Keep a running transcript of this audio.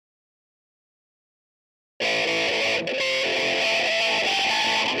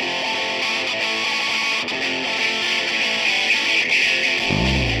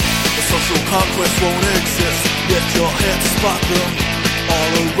conquest won't exist. Yet your head spot them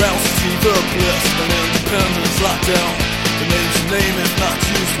all around, see the bliss. An independence lockdown. The name's a name if not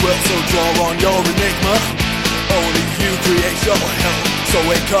used well, so draw on your enigma. Only you create your hell, so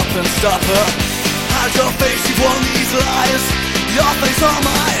wake up and stop her. Hide your face, you've won these lies. Your face are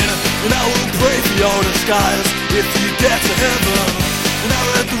mine, and I will pray for your disguise. If you get to heaven, and I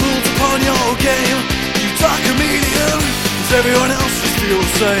read the rules upon your game. You talk comedian, cause everyone else just feels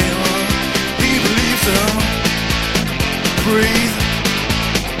the same. He believes him. Breathe,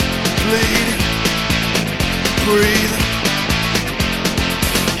 bleed, breathe.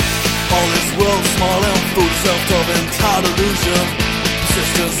 All this world small and full, self-of illusion.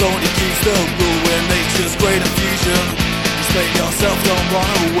 Persistence only keeps the rule when nature's great infusion. Explain yourself, don't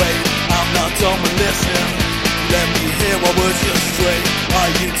run away. I'm not done with listening. Let me hear what words you're straight.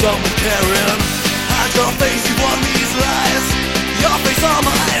 Are you done with caring? Hide your face, you won these lies. Your face are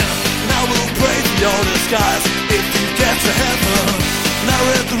mine, and I will pray for your disguise. If you get to heaven, and I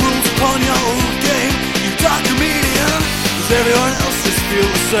read the rules upon your game. You talk comedian, cause everyone else just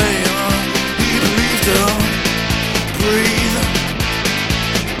feels the same. He believed him. Breathe,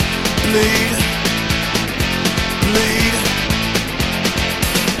 bleed, bleed.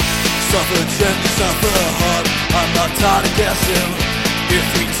 Suffer gently, suffer hard. I'm not tired of guessing. If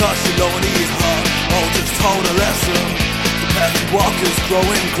we touch the lonely heart, I'll just hold a lesson. The path you walk is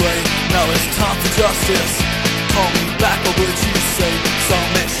growing grey. Now it's time for justice. Call me back, what would you say? Some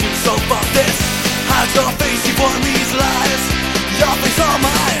issue, so fuck this. Hide your face, you've won these lies. Your face are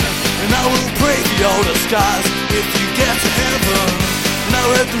mine, and I will pray for your disguise. If you get to heaven, and I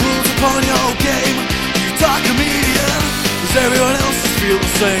read the rules upon your game. You talk comedian, cause everyone else just feels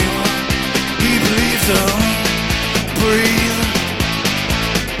the same. He believes him. Breathe,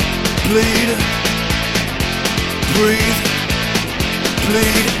 bleed, breathe,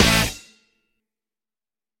 bleed.